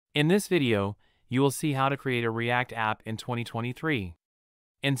In this video, you will see how to create a React app in 2023.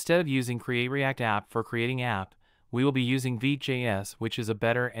 Instead of using Create React App for creating app, we will be using Vite.js, which is a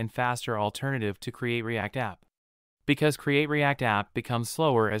better and faster alternative to Create React App. Because Create React App becomes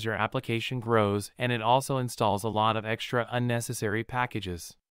slower as your application grows, and it also installs a lot of extra unnecessary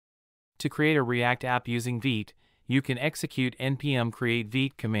packages. To create a React app using Vite, you can execute npm create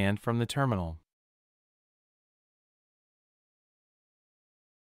Vite command from the terminal.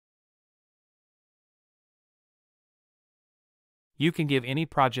 You can give any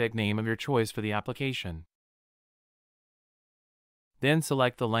project name of your choice for the application. Then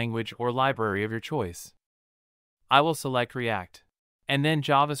select the language or library of your choice. I will select React, and then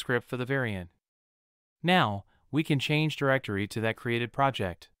JavaScript for the variant. Now, we can change directory to that created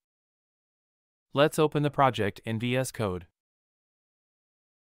project. Let's open the project in VS Code.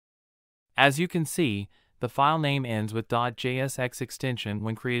 As you can see, the file name ends with .jsx extension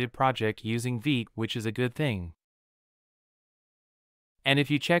when created project using Vite, which is a good thing. And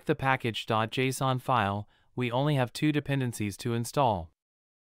if you check the package.json file, we only have 2 dependencies to install.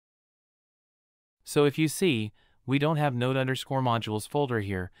 So if you see, we don't have node_modules folder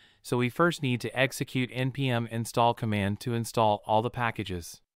here, so we first need to execute npm install command to install all the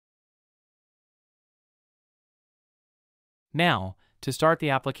packages. Now, to start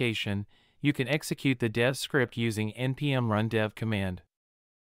the application, you can execute the dev script using npm run dev command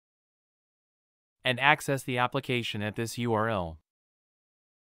and access the application at this URL.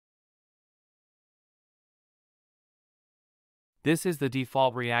 This is the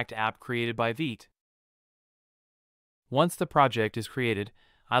default React app created by Vite. Once the project is created,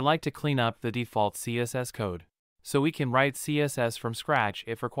 I like to clean up the default CSS code, so we can write CSS from scratch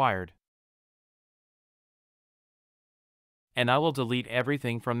if required. And I will delete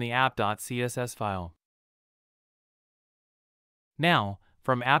everything from the app.css file. Now,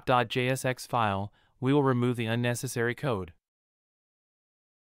 from app.jsx file, we will remove the unnecessary code.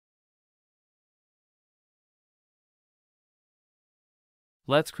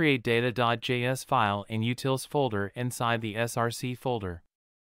 Let's create data.js file in utils folder inside the src folder.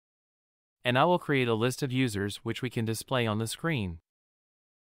 And I will create a list of users which we can display on the screen.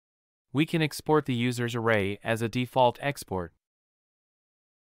 We can export the users array as a default export.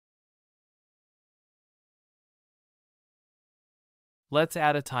 Let's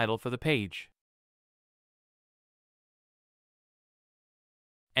add a title for the page.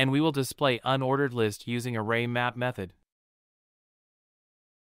 And we will display unordered list using array map method.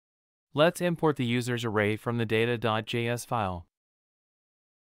 Let's import the users array from the data.js file.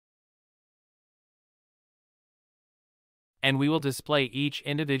 And we will display each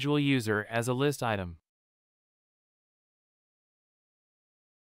individual user as a list item.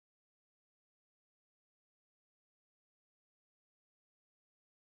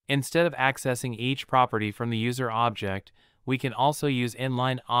 Instead of accessing each property from the user object, we can also use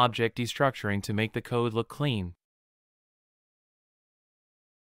inline object destructuring to make the code look clean.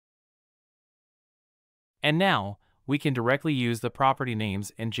 And now, we can directly use the property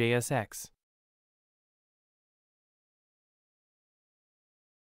names in JSX.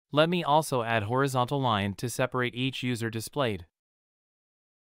 Let me also add horizontal line to separate each user displayed.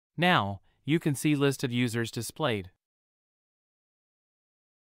 Now, you can see list of users displayed.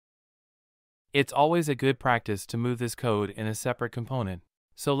 It's always a good practice to move this code in a separate component.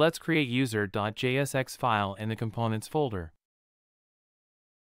 So let's create user.jsx file in the components folder.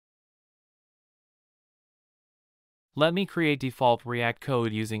 Let me create default React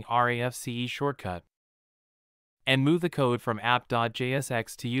code using RAFCE shortcut and move the code from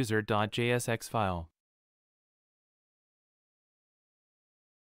app.jsx to user.jsx file.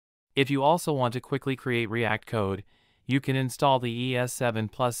 If you also want to quickly create React code, you can install the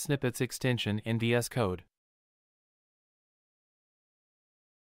ES7 plus snippets extension in VS Code.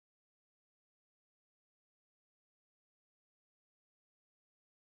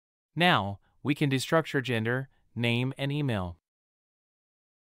 Now, we can destructure gender, name, and email.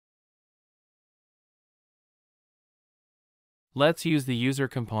 Let's use the user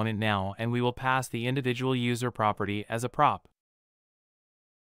component now, and we will pass the individual user property as a prop.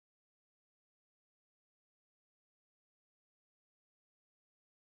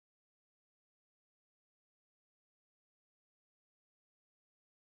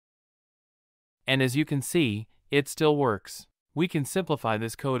 And as you can see, it still works. We can simplify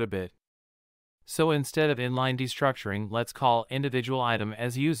this code a bit. So instead of inline destructuring, let's call individual item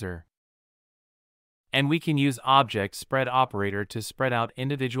as user. And we can use object spread operator to spread out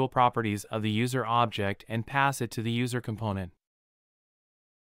individual properties of the user object and pass it to the user component.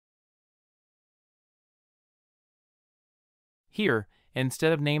 Here,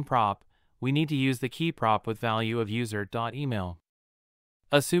 Instead of name prop, we need to use the key prop with value of user.email.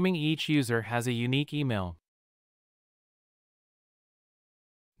 Assuming each user has a unique email.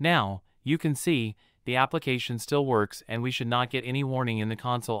 Now, you can see, the application still works and we should not get any warning in the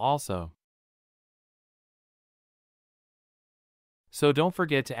console also. So don't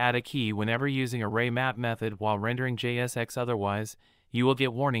forget to add a key whenever using array map method while rendering JSX, otherwise, you will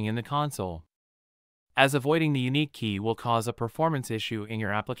get warning in the console, as avoiding the unique key will cause a performance issue in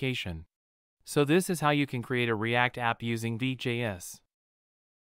your application. So this is how you can create a React app using Vite.js.